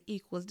tonight,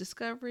 equals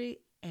discovery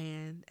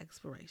and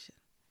exploration.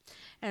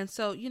 And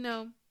so,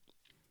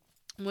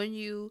 when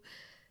you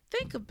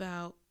think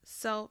about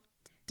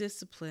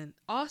self-discipline,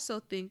 also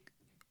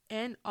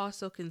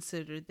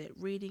consider that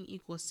reading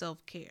equals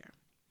self-care.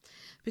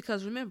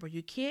 Because remember,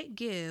 you can't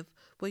give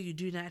what you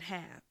do not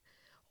have,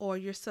 or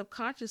you're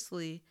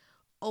subconsciously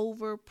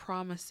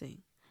over-promising.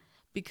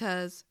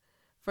 Because,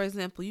 for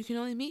example, you can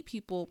only meet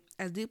people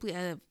as deeply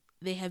as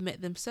they have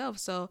met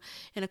themselves. So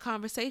in a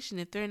conversation,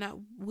 if they're not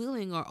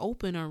willing or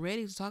open or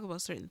ready to talk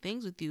about certain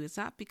things with you, it's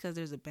not because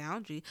there's a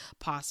boundary,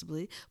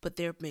 possibly, but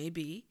there may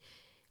be.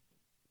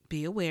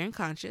 Be aware and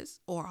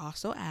conscious, or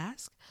also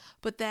ask,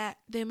 but that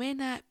they may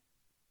not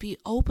be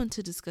open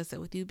to discuss that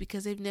with you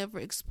because they've never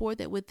explored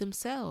that with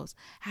themselves.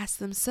 Ask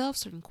themselves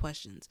certain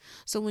questions.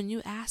 So when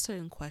you ask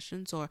certain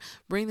questions or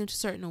bring them to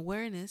certain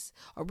awareness,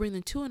 or bring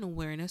them to an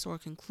awareness or a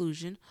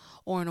conclusion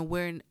or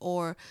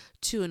or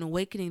to an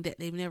awakening that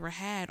they've never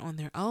had on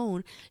their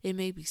own, it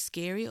may be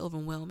scary,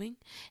 overwhelming,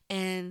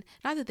 and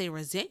not that they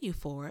resent you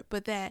for it,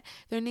 but that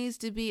there needs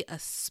to be a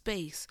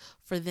space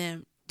for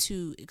them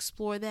to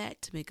explore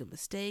that, to make a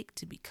mistake,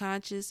 to be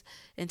conscious,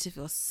 and to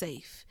feel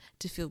safe,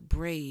 to feel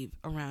brave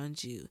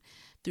around you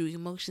through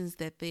emotions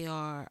that they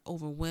are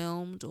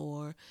overwhelmed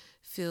or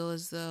feel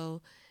as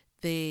though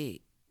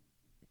they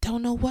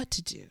don't know what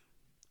to do.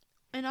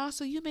 And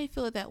also, you may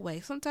feel it that way.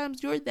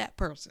 Sometimes you're that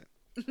person.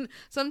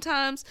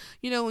 Sometimes,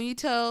 when you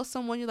tell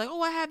someone, you're like,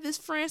 oh, I have this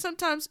friend.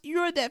 Sometimes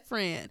you're that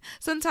friend.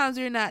 Sometimes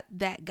you're not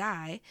that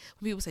guy.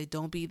 When people say,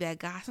 don't be that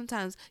guy,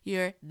 sometimes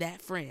you're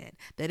that friend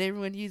that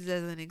everyone uses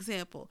as an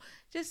example.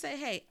 Just say,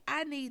 hey,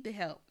 I need the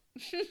help.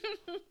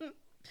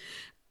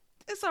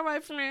 It's all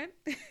right, friend.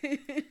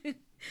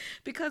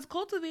 Because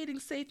cultivating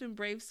safe and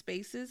brave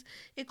spaces,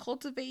 it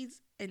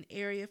cultivates an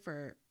area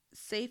for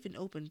safe and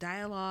open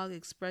dialogue,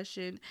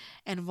 expression,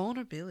 and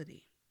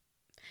vulnerability.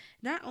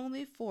 Not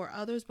only for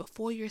others, but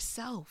for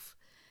yourself.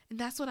 And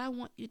that's what I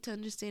want you to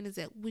understand, is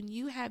that when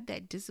you have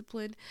that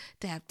discipline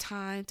to have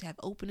time, to have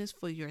openness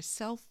for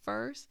yourself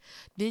first,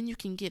 then you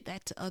can give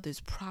that to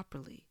others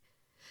properly.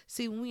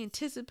 See, when we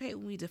anticipate,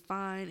 when we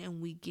define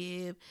and we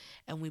give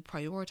and we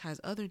prioritize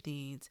other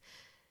needs,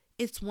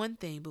 it's one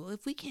thing, but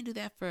if we can't do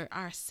that for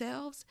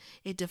ourselves,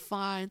 it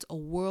defines a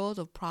world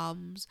of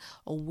problems,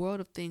 a world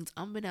of things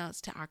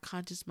unbeknownst to our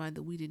conscious mind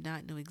that we did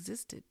not know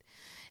existed.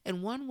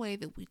 And one way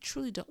that we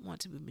truly don't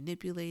want to be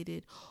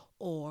manipulated,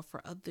 or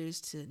for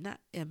others to not,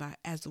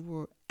 as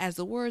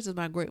the words of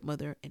my great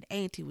mother and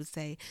auntie would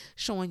say,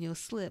 showing your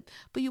slip,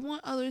 but you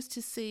want others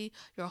to see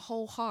your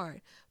whole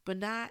heart, but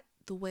not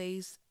the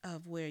ways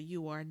of where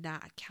you are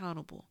not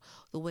accountable,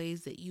 the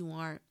ways that you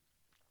aren't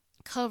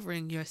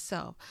covering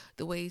yourself,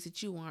 the ways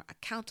that you are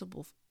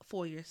accountable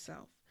for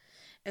yourself.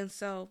 And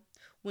so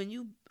when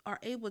you are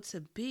able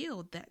to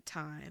build that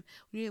time,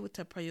 when you're able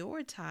to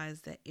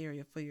prioritize that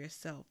area for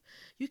yourself,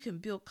 you can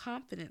build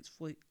confidence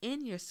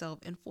in yourself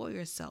and for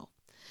yourself.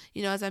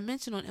 As I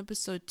mentioned on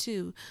episode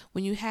 2,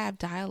 when you have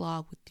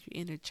dialogue with your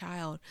inner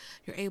child,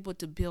 you're able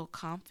to build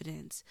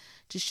confidence,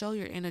 to show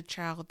your inner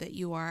child that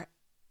you are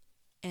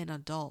an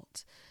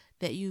adult,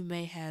 that you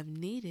may have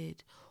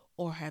needed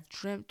or have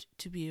dreamt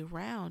to be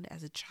around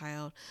as a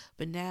child,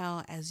 but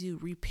now as you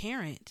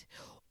reparent,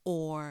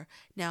 or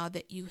now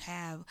that you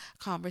have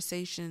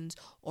conversations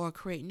or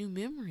create new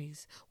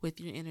memories with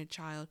your inner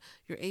child,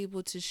 you're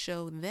able to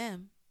show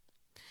them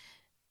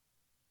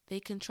they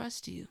can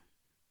trust you.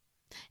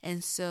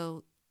 And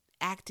so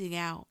acting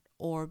out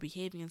or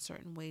behaving in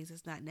certain ways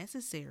is not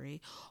necessary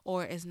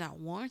or is not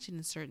warranted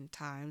in certain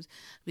times,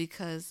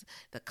 because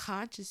the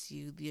conscious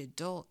you, the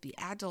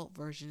adult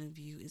version of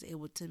you, is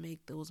able to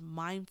make those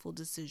mindful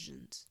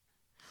decisions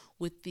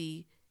with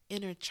the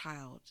inner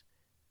child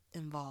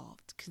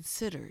involved,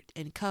 considered,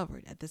 and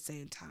covered at the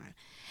same time.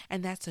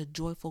 And that's a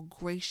joyful,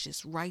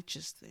 gracious,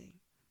 righteous thing.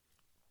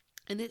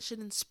 And it should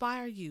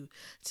inspire you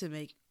to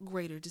make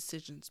greater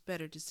decisions,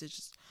 better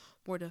decisions,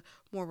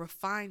 more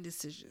refined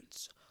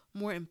decisions,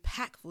 more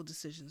impactful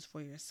decisions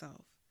for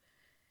yourself.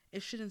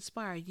 It should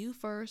inspire you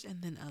first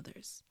and then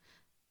others.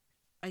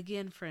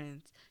 Again,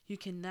 friends, you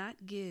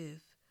cannot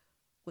give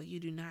what you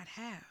do not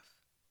have,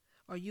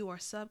 or you are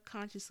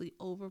subconsciously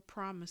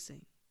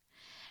over-promising.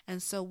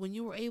 And so when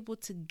you are able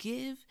to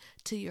give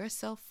to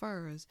yourself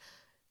first,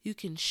 you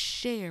can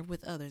share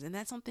with others. And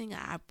that's something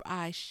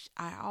I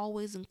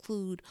always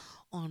include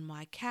on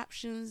my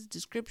captions,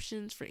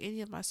 descriptions for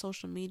any of my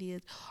social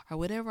medias, or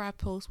whatever I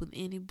post with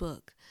any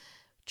book.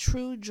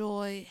 True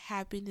joy,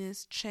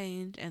 happiness,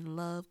 change, and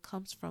love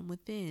comes from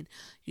within.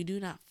 You do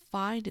not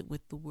find it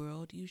with the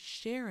world. You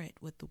share it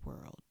with the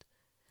world.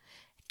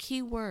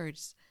 Key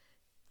words: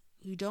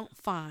 you don't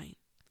find,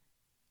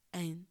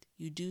 and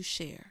you do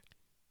share.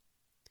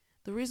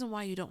 The reason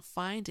why you don't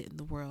find it in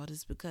the world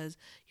is because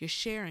you're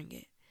sharing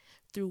it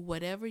through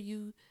whatever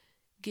you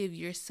give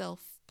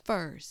yourself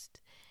first.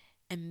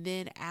 And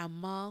then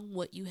among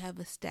what you have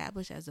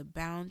established as a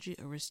boundary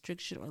or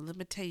restriction or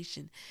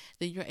limitation,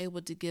 then you're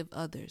able to give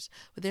others.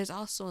 But there's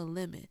also a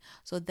limit.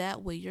 So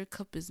that way your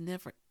cup is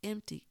never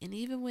empty. And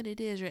even when it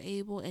is, you're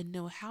able and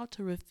know how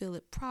to refill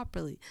it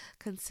properly,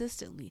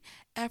 consistently,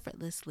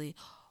 effortlessly,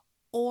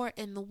 or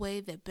in the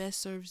way that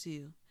best serves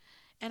you.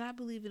 And I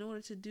believe in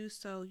order to do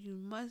so, you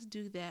must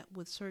do that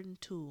with certain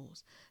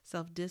tools: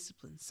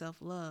 self-discipline,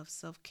 self-love,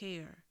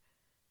 self-care,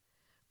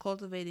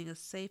 cultivating a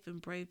safe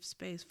and brave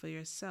space for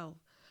yourself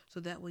so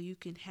that way you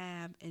can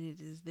have and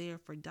it is there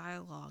for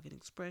dialogue and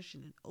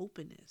expression and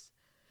openness.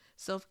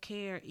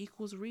 Self-care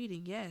equals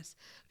reading, yes,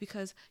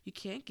 because you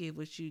can't give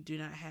what you do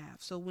not have.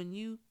 So when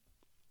you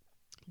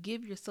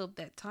give yourself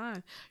that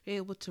time, you're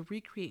able to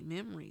recreate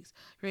memories.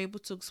 You're able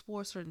to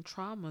explore certain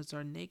traumas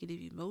or negative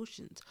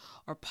emotions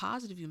or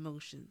positive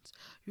emotions.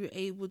 You're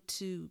able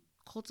to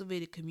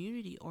cultivate a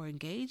community or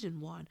engage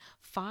in one,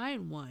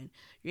 find one.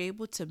 You're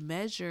able to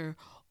measure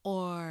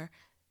or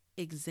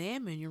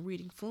examine your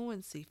reading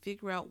fluency,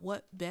 figure out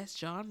what best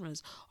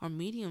genres or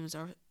mediums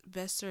are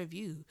best serve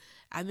you.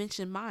 I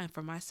mentioned mine.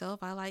 For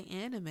myself, I like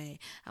anime.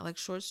 I like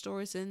short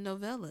stories and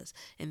novellas.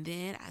 And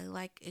then I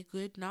like a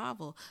good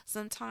novel.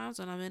 Sometimes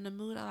when I'm in the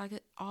mood, I like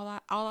it. All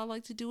I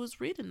like to do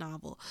is read a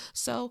novel.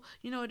 So,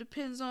 it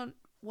depends on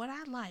what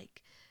I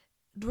like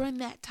during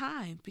that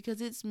time,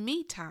 because it's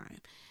me time.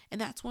 And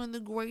that's one of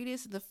the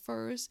greatest, the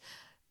first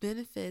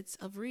benefits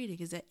of reading,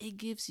 is that it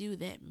gives you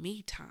that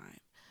me time.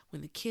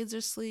 When the kids are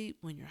asleep,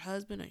 when your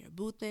husband or your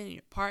boo-thing,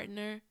 your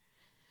partner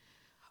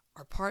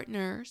or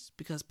partners,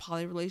 because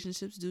poly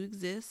relationships do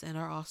exist and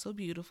are also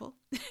beautiful.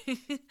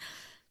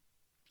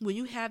 When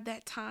you have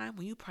that time,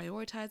 when you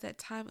prioritize that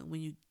time, and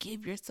when you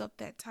give yourself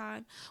that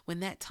time,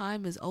 when that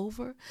time is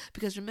over,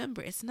 because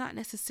remember, it's not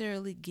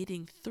necessarily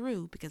getting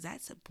through, because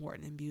that's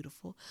important and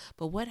beautiful,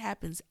 but what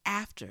happens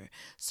after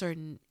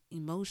certain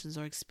emotions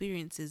or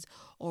experiences,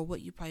 or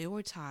what you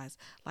prioritize,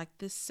 like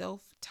this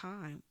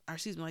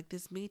like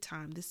this me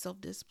time, this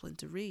self-discipline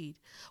to read.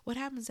 What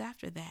happens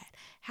after that?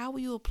 How will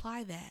you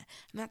apply that?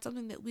 And that's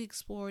something that we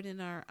explored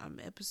in our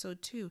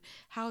episode 2.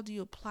 How do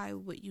you apply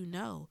what you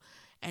know?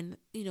 And,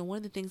 one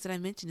of the things that I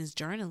mentioned is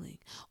journaling.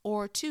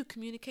 Or 2,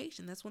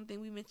 communication. That's one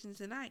thing we mentioned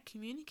tonight,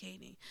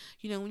 communicating.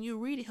 When you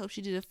read, it helps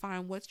you to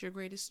define what's your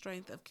greatest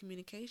strength of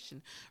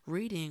communication,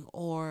 reading,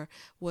 or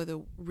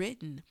whether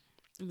written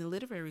in the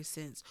literary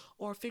sense,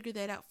 or figure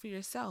that out for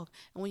yourself.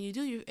 And when you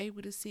do, you're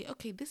able to see,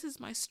 okay, this is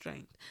my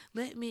strength.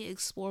 Let me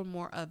explore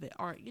more of it.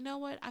 Or, you know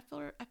what? I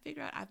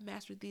figure out I've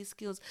mastered these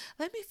skills.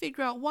 Let me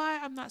figure out why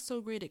I'm not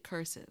so great at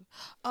cursive.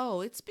 Oh,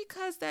 it's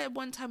because that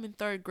one time in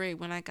 3rd grade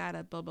when I got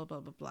a blah, blah,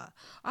 blah, blah, blah.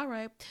 All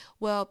right.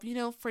 Well,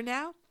 for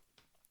now,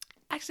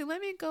 actually,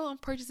 let me go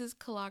and purchase this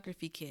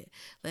calligraphy kit.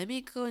 Let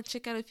me go and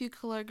check out a few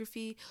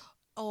calligraphy,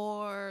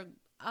 or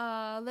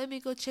let me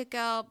go check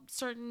out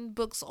certain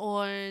books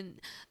on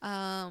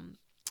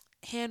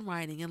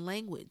handwriting and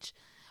language,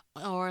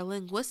 or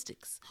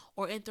linguistics,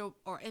 or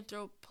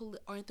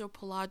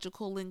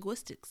anthropological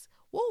linguistics.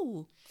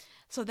 Woo!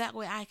 So that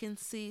way I can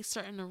see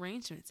certain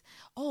arrangements.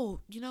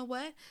 Oh, you know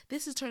what?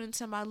 This has turned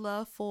into my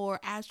love for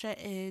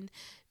abstract and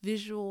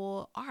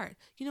visual art.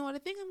 You know what? I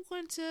think I'm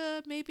going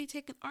to maybe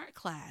take an art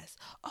class.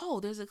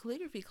 Oh, there's a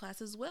calligraphy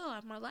class as well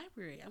at my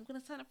library. I'm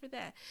going to sign up for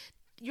that.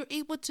 You're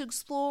able to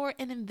explore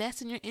and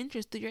invest in your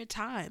interest through your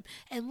time.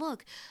 And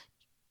look,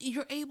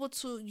 you're able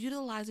to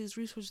utilize these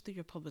resources through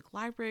your public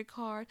library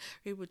card.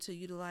 You're able to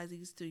utilize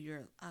these through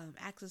your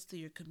access to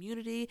your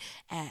community,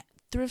 at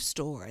thrift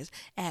stores,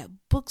 at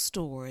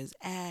bookstores,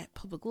 at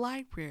public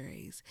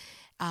libraries,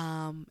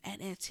 at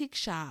antique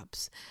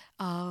shops,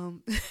 at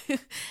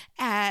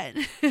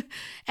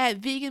at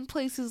vegan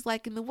places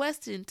like in the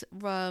Westin,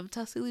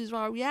 Tuskegee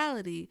Raw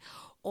Reality,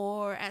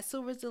 or at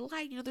Silver's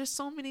Delight. There's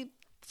so many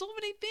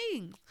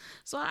things.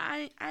 So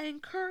I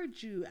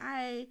encourage you,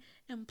 I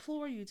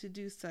implore you to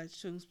do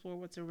such, to explore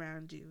what's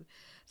around you.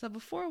 So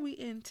before we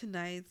end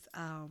tonight's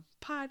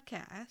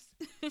podcast,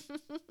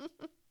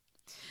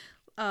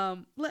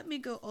 let me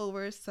go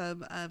over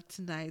some of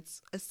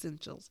tonight's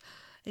essentials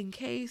in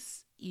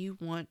case you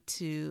want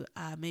to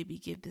maybe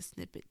give this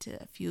snippet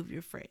to a few of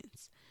your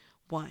friends.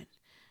 1,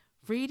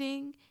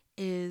 reading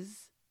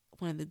is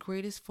one of the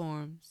greatest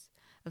forms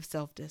of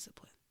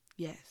self-discipline.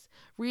 Yes,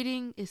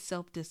 reading is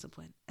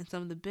self-discipline, and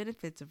some of the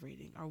benefits of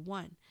reading are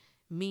 1,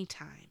 me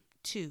time;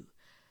 2,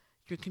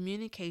 your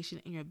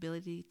communication and your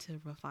ability to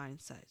refine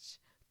such;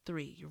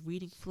 3, your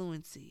reading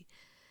fluency,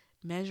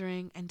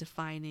 measuring and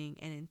defining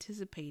and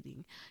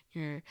anticipating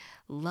your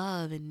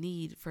love and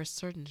need for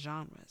certain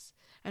genres;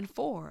 and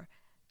 4,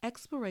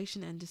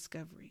 exploration and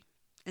discovery.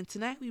 And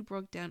tonight we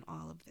broke down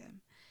all of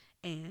them.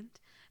 And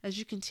as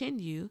you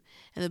continue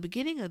in the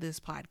beginning of this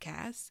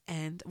podcast,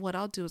 and what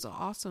I'll do is I'll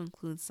also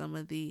include some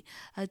of the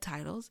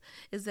titles,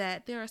 is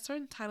that there are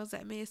certain titles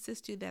that may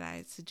assist you that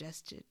I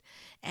suggested,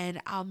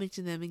 and I'll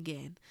mention them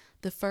again.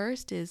 The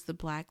first is the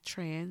Black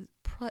Trans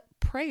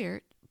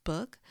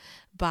book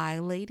by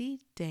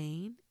Lady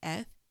Dane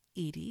F.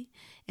 Eady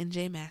and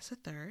J. Mass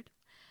III.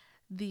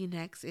 The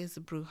next is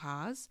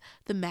Brujas,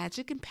 The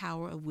Magic and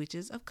Power of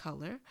Witches of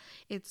Color.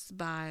 It's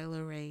by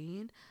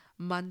Lorraine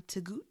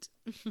Montagut.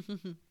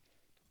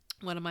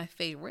 One of my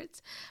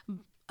favorites.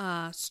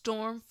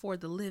 Storm for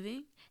the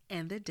Living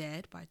and the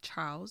Dead by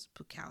Charles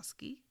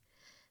Bukowski.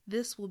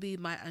 This Will Be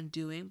My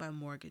Undoing by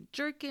Morgan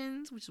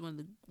Jerkins, which is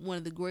one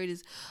of the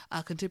greatest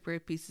contemporary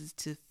pieces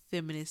to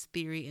feminist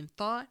theory and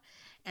thought.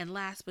 And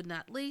last but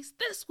not least,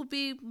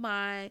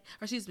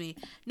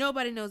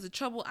 Nobody Knows the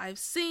Trouble I've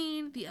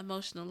Seen, The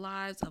Emotional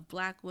Lives of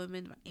Black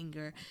Women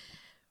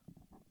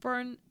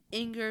by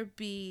Inger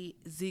B.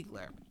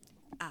 Ziegler.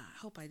 I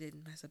hope I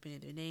didn't mess up any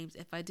of their names.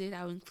 If I did,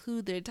 I'll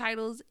include their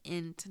titles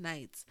in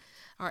tonight's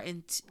or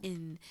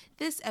in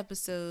this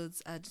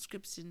episode's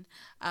description.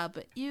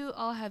 But you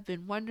all have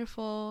been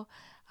wonderful.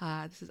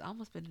 This has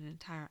almost been an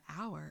entire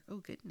hour. Oh,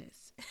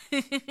 goodness.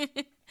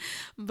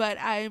 But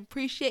I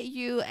appreciate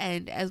you.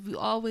 And as we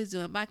always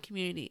do in my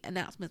community,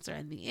 announcements are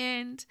in the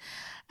end.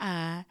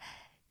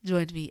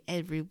 Join me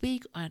every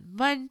week on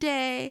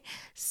Monday,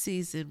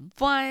 season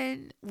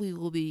 1. We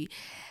will be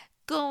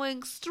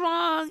going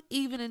strong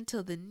even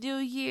until the new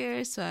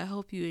year, so I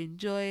hope you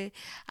enjoy.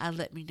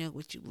 Let me know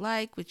what you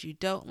like, what you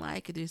don't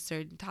like. If there's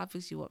certain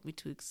topics you want me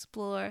to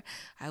explore,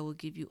 I will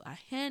give you a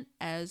hint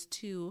as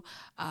to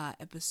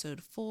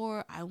episode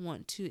 4. I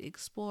want to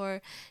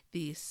explore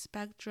the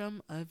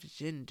spectrum of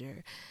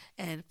gender,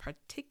 and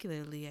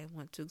particularly I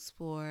want to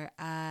explore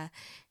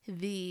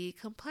the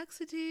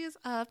complexities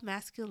of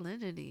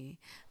masculinity.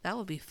 That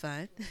will be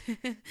fun.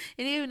 And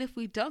even if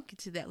we don't get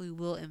to that, we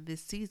will in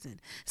this season.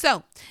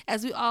 So,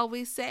 as we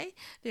always say,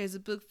 there's a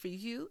book for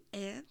you,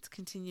 and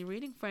continue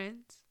reading,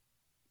 friends.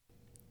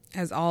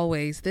 As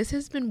always, this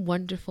has been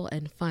wonderful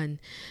and fun.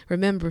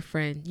 Remember,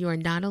 friend, you are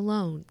not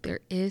alone.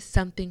 There is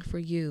something for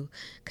you.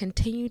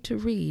 Continue to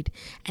read.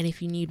 And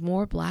if you need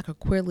more Black or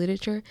queer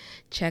literature,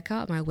 check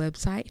out my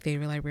website,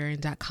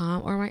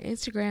 favoritelibrarian.com, or my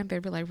Instagram,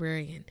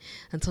 favoritelibrarian.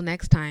 Until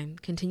next time,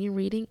 continue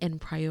reading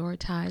and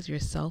prioritize your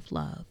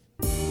self-love.